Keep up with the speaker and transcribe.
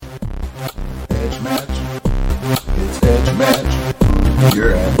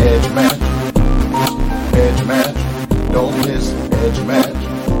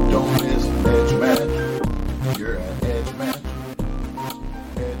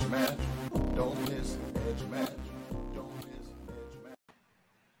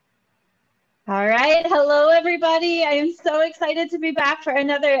right. Hello, everybody. I am so excited to be back for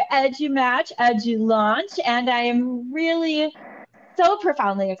another EduLaunch, and I am really so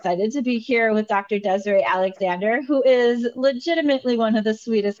profoundly excited to be here with Dr. Desiree Alexander, who is legitimately one of the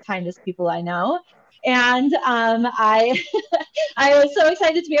sweetest, kindest people I know. And I, I was so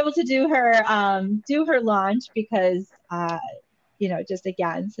excited to be able to do her launch because, just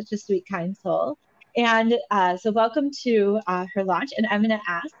again, such a sweet, kind soul. And so, welcome to her launch. And I'm going to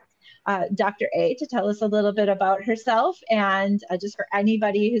ask Dr. A to tell us a little bit about herself and just for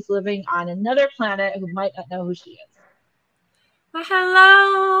anybody who's living on another planet who might not know who she is. Well,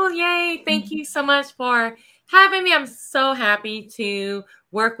 hello. Yay. Thank you so much for having me. I'm so happy to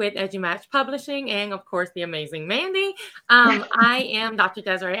work with EduLaunch Publishing and, of course, the amazing Mandy. I am Dr.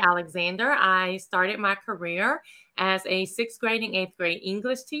 Desiree Alexander. I started my career as a sixth grade and eighth grade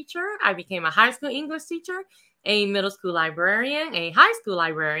English teacher. I became a high school English teacher, a middle school librarian, a high school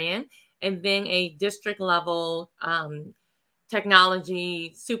librarian, and then a district level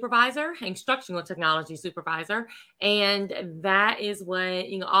technology supervisor, instructional technology supervisor. And that is what,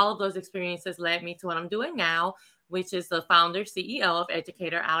 all of those experiences led me to what I'm doing now, which is the founder, CEO of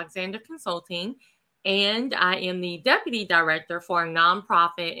Educator Alexander Consulting. And I am the deputy director for a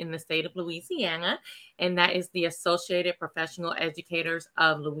nonprofit in the state of Louisiana, and that is the Associated Professional Educators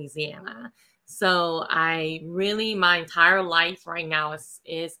of Louisiana. So my entire life right now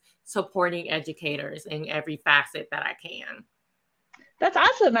is supporting educators in every facet that I can. That's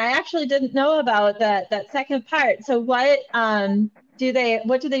awesome. I actually didn't know about that second part. So what do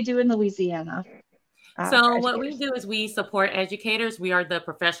they do in Louisiana? So what we do is we support educators. We are the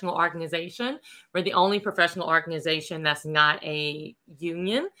professional organization. We're the only professional organization that's not a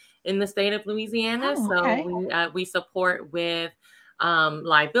union in the state of Louisiana. Oh, okay. So we support with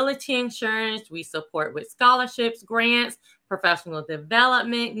liability insurance. We support with scholarships, grants, professional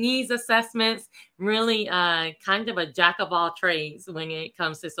development, needs assessments, really kind of a jack of all trades when it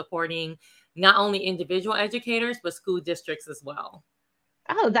comes to supporting not only individual educators, but school districts as well.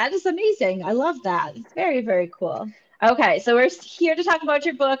 Oh, that is amazing. I love that. It's very, very cool. Okay, so we're here to talk about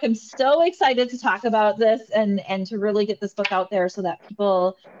your book. I'm so excited to talk about this and to really get this book out there so that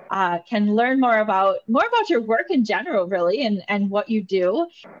people can learn more about your work in general, really, and what you do.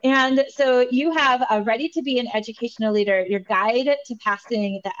 And so you have Ready to Be an Educational Leader, your guide to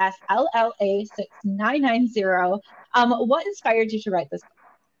passing the SLLA 6990. What inspired you to write this book?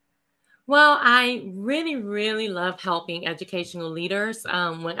 Well, I really, really love helping educational leaders.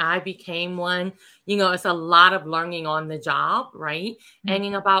 When I became one, it's a lot of learning on the job, right? And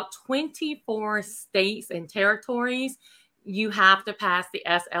in about 24 states and territories, you have to pass the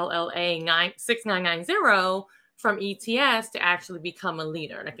SLLA 6990 from ETS to actually become a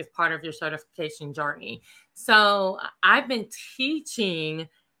leader, like it's part of your certification journey. So I've been teaching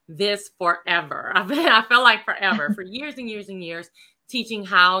this forever. I feel like forever, for years and years and years, teaching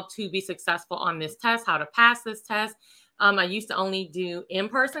how to be successful on this test, how to pass this test. I used to only do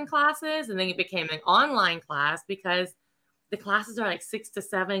in-person classes, and then it became an online class because the classes are like 6 to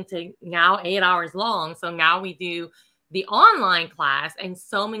 7 to now 8 hours long. So now we do the online class, and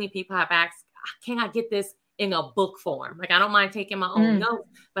so many people have asked, can I get this in a book form? Like, I don't mind taking my own notes,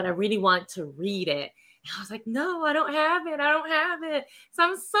 but I really want to read it. And I was like, no, I don't have it. I don't have it. So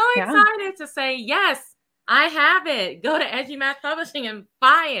I'm so excited to say, yes, I have it. Go to EduLaunch Publishing and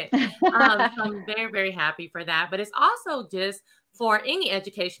buy it. So I'm very, very happy for that. But it's also just for any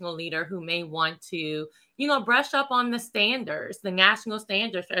educational leader who may want to, brush up on the standards, the national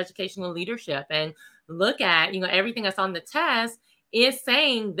standards for educational leadership, and look at, everything that's on the test is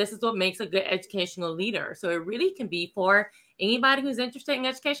saying this is what makes a good educational leader. So it really can be for anybody who's interested in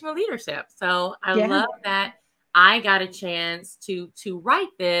educational leadership. So I love that I got a chance to write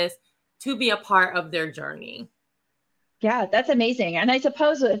this, to be a part of their journey. Yeah, that's amazing. And I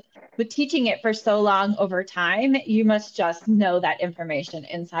suppose with teaching it for so long over time, you must just know that information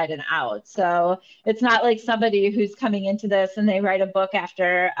inside and out. So it's not like somebody who's coming into this and they write a book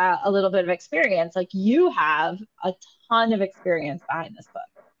after a little bit of experience. Like, you have a ton of experience behind this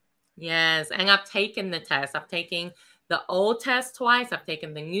book. Yes. And I've taken the test. I've taken the old test twice. I've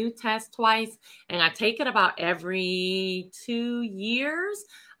taken the new test twice. And I take it about every 2 years.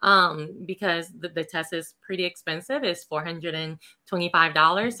 Because the test is pretty expensive. It's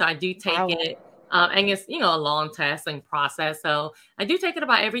 $425. So I do take it. And it's, a long testing process. So I do take it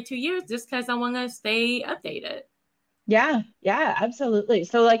about every 2 years just because I want to stay updated. Yeah, absolutely.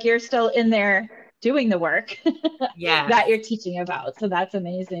 So like, you're still in there doing the work that you're teaching about. So that's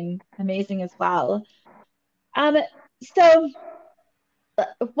amazing as well. So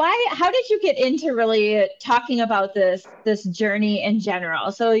how did you get into really talking about this journey in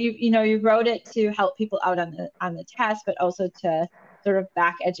general? So you wrote it to help people out on the test, but also to sort of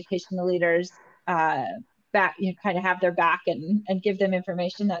back educational leaders, back, kind of have their back and give them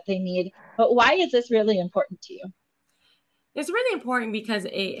information that they need. But why is this really important to you? It's really important because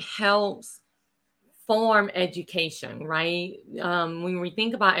it helps form education, right? When we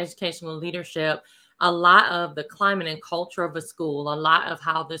think about educational leadership, a lot of the climate and culture of a school, a lot of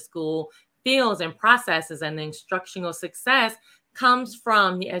how the school feels and processes and the instructional success comes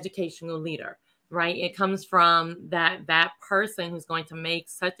from the educational leader, right? It comes from that person who's going to make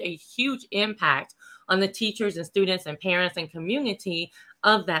such a huge impact on the teachers and students and parents and community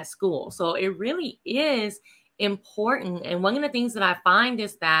of that school. So it really is important. And one of the things that I find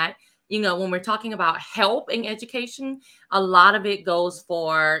is that when we're talking about help in education, a lot of it goes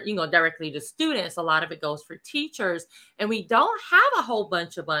for, directly to students. A lot of it goes for teachers. And we don't have a whole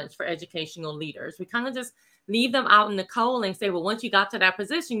bunch for educational leaders. We kind of just leave them out in the cold and say, well, once you got to that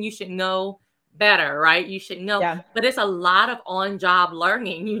position, you should know better, right? You should know. Yeah. But it's a lot of on-job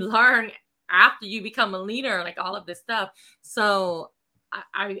learning. You learn after you become a leader, like all of this stuff. So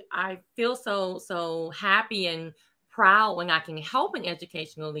I feel so happy and proud when I can help an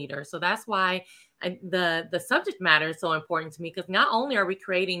educational leader. So that's why the subject matter is so important to me, because not only are we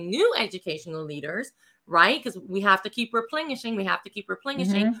creating new educational leaders, right? Because we have to keep replenishing. We have to keep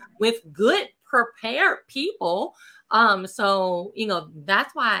replenishing with good, prepared people. So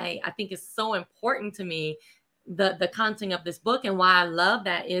that's why I think it's so important to me, the content of this book, and why I love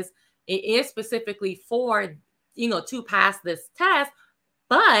that is it is specifically for to pass this test,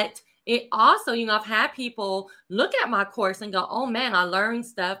 but it also, I've had people look at my course and go, oh man, I learned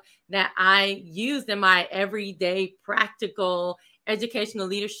stuff that I used in my everyday practical educational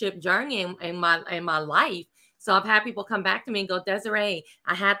leadership journey in my life. So I've had people come back to me and go, Desiree,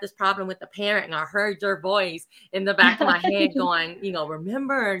 I had this problem with the parent and I heard your voice in the back of my head going,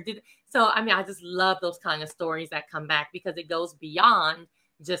 remember? So, I just love those kind of stories that come back because it goes beyond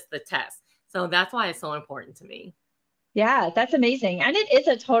just the test. So that's why it's so important to me. Yeah, that's amazing. And it is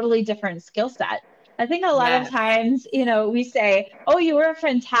a totally different skill set. I think a lot of Yes. times, we say, oh, you were a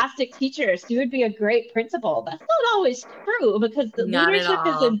fantastic teacher, so you would be a great principal. That's not always true because the Not at leadership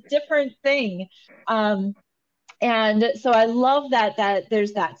is a all. different thing. And so I love that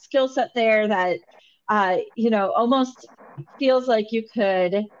there's that skill set there that, almost feels like you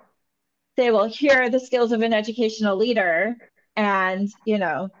could say, well, here are the skills of an educational leader, and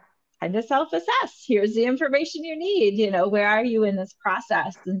kind of self-assess. Here's the information you need. Where are you in this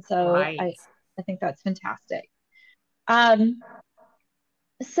process? And so Right. I think that's fantastic. Um,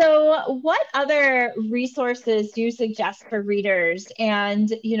 so what other resources do you suggest for readers?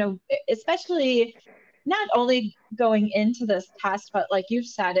 And especially not only going into this test, but like you've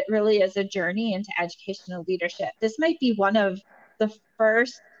said, it really is a journey into educational leadership. This might be one of the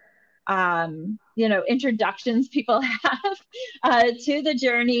first introductions people have to the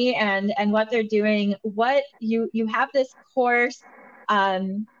journey and what they're doing. What you have this course.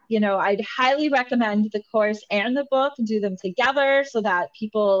 I'd highly recommend the course and the book, do them together so that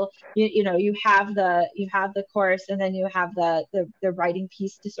people, you have the course and then you have the writing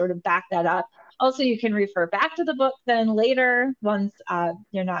piece to sort of back that up. Also, you can refer back to the book then later once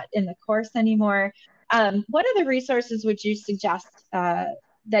you're not in the course anymore. What other resources would you suggest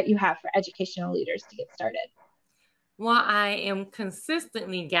that you have for educational leaders to get started? Well, I am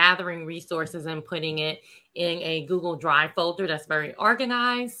consistently gathering resources and putting it in a Google Drive folder that's very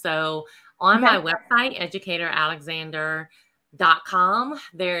organized. So on my Okay. website, educatoralexander.com,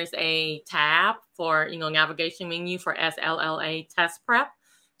 there's a tab for, navigation menu for SLLA test prep.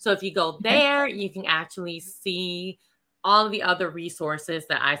 So if you go Okay. there, you can actually see all of the other resources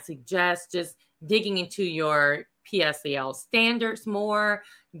that I suggest, just digging into your PSEL standards more,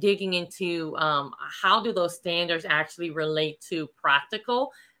 digging into how do those standards actually relate to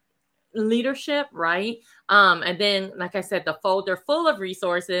practical leadership, right? And then, like I said, the folder full of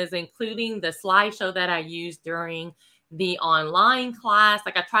resources, including the slideshow that I used during the online class.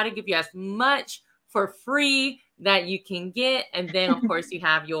 Like I try to give you as much for free that you can get. And then, of course, you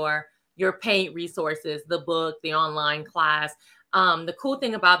have your paid resources, the book, the online class. The cool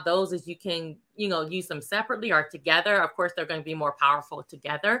thing about those is you can, use them separately or together. Of course, they're going to be more powerful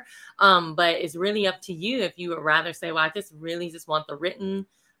together. But it's really up to you if you would rather say, well, I just really just want the written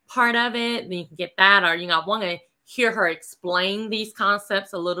part of it, then you can get that. Or, I want to hear her explain these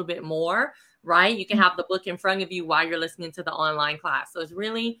concepts a little bit more, right? You can have the book in front of you while you're listening to the online class. So it's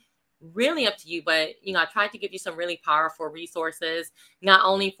really really up to you. But, I tried to give you some really powerful resources, not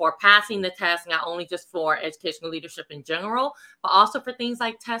only for passing the test, not only just for educational leadership in general, but also for things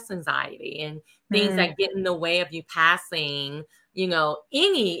like test anxiety and things that get in the way of you passing,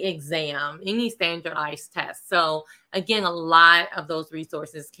 any exam, any standardized test. So again, a lot of those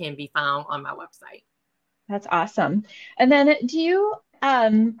resources can be found on my website. That's awesome. And then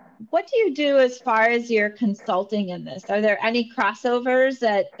what do you do as far as your consulting in this? Are there any crossovers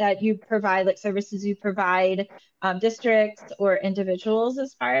that you provide, like services you provide districts or individuals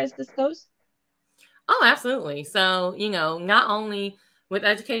as far as this goes? Oh, absolutely. So, not only with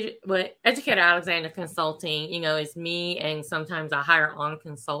Educator Alexander Consulting, it's me, and sometimes I hire on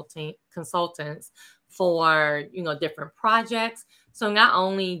consultants for, different projects. So not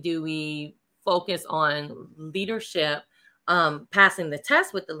only do we focus on leadership, passing the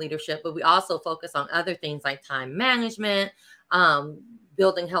test with the leadership, but we also focus on other things like time management,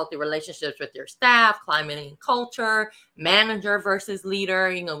 building healthy relationships with your staff, climate and culture, manager versus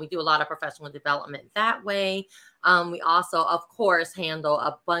leader. We do a lot of professional development that way. We also, of course, handle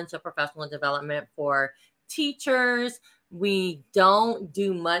a bunch of professional development for teachers. We don't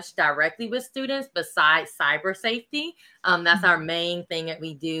do much directly with students besides cyber safety. That's our main thing that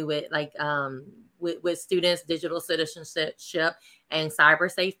we do with students, digital citizenship and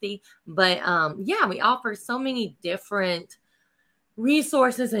cyber safety. But we offer so many different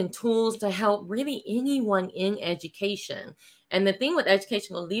resources and tools to help really anyone in education. And the thing with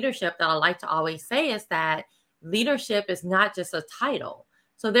educational leadership that I like to always say is that leadership is not just a title.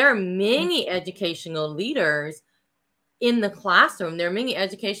 So there are many educational leaders in the classroom. There are many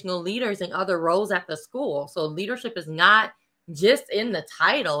educational leaders in other roles at the school. So leadership is not just in the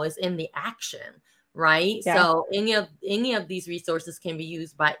title, it's in the action, right? Yeah. So any of these resources can be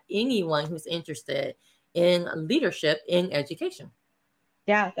used by anyone who's interested in leadership in education.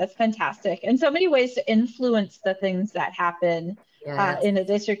 Yeah, that's fantastic. And so many ways to influence the things that happen in a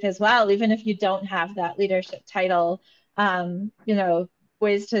district as well, even if you don't have that leadership title,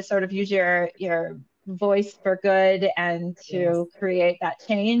 ways to sort of use your voice for good and to create that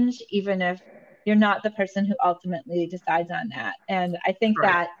change, even if you're not the person who ultimately decides on that. And I think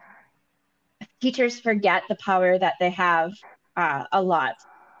that teachers forget the power that they have a lot.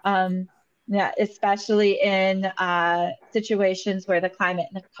 Especially in situations where the climate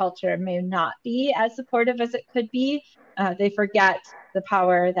and the culture may not be as supportive as it could be. They forget the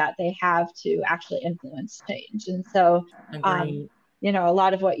power that they have to actually influence change. And so, a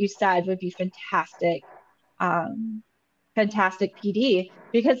lot of what you said would be fantastic PD,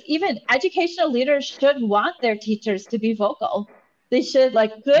 because even educational leaders should want their teachers to be vocal. They should,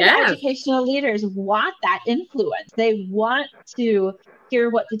 good educational leaders want that influence. They want to hear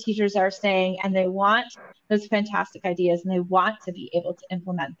what the teachers are saying, and they want those fantastic ideas, and they want to be able to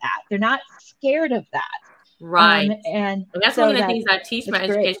implement that. They're not scared of that. Right. And that's one of the things I teach my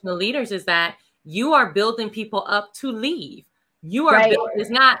educational leaders is that you are building people up to leave. You are it's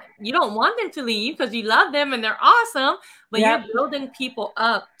not, you don't want them to leave because you love them and they're awesome, but you're building people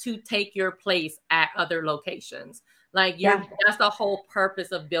up to take your place at other locations. That's the whole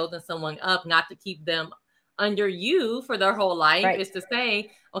purpose of building someone up, not to keep them under you for their whole life, is to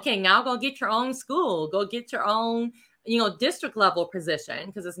say, okay, now go get your own school, go get your own, district level position,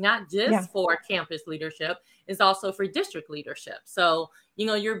 because it's not just for campus leadership, it's also for district leadership. So,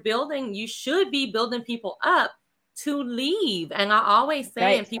 you should be building people up to leave. And I always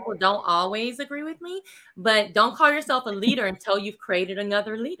say, and people don't always agree with me, but don't call yourself a leader until you've created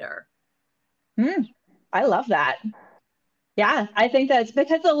another leader. I love that. Yeah, I think that's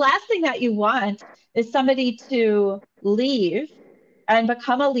because the last thing that you want is somebody to leave and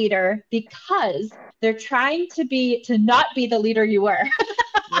become a leader because they're trying to not be the leader you were.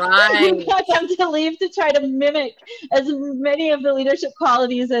 Right. You want them to leave to try to mimic as many of the leadership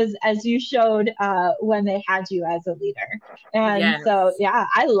qualities as you showed when they had you as a leader. And so,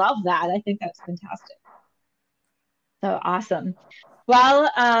 I love that. I think that's fantastic. So awesome. Well,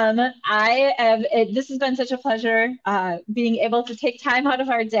 this has been such a pleasure being able to take time out of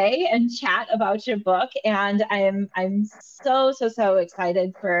our day and chat about your book. And I'm so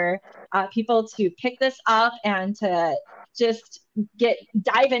excited for people to pick this up and to just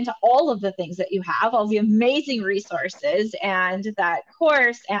dive into all of the things that you have, all the amazing resources and that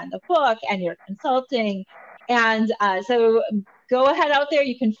course and the book and your consulting. And so go ahead out there.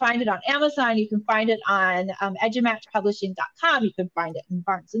 You can find it on Amazon. You can find it on edumatchpublishing.com. You can find it in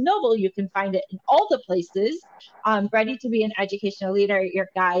Barnes & Noble. You can find it in all the places. Ready to be an educational leader, your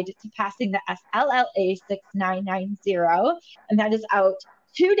guide to passing the SLLA 6990. And that is out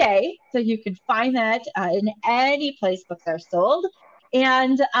today. So you can find that in any place books are sold.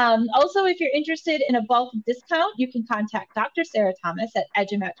 And also, if you're interested in a bulk discount, you can contact Dr. Sarah Thomas at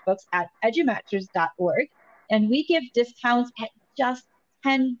EduMatchBooks at edumatchers.org. And we give discounts at just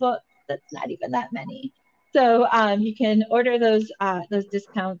 10 books. That's not even that many. So you can order those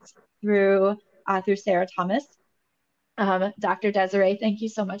discounts through Sarah Thomas. Dr. Desiree, thank you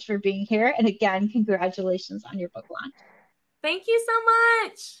so much for being here. And again, congratulations on your book launch. Thank you so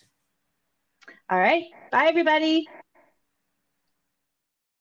much. All right. Bye, everybody.